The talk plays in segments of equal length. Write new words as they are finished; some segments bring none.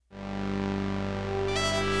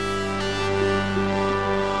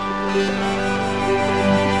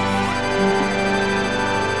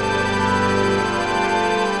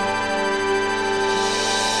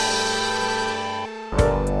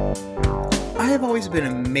have always been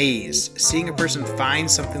amazed seeing a person find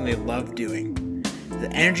something they love doing. The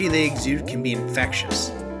energy they exude can be infectious.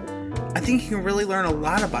 I think you can really learn a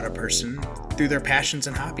lot about a person through their passions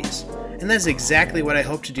and hobbies. And that's exactly what I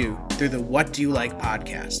hope to do through the What Do You Like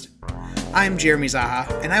podcast. I'm Jeremy Zaha,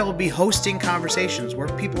 and I will be hosting conversations where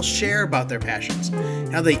people share about their passions,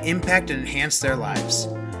 how they impact and enhance their lives.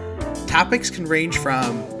 Topics can range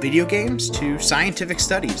from video games to scientific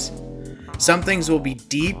studies. Some things will be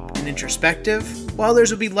deep and introspective, while others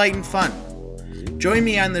will be light and fun. Join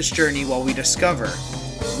me on this journey while we discover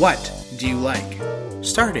what do you like,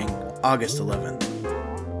 starting August 11th.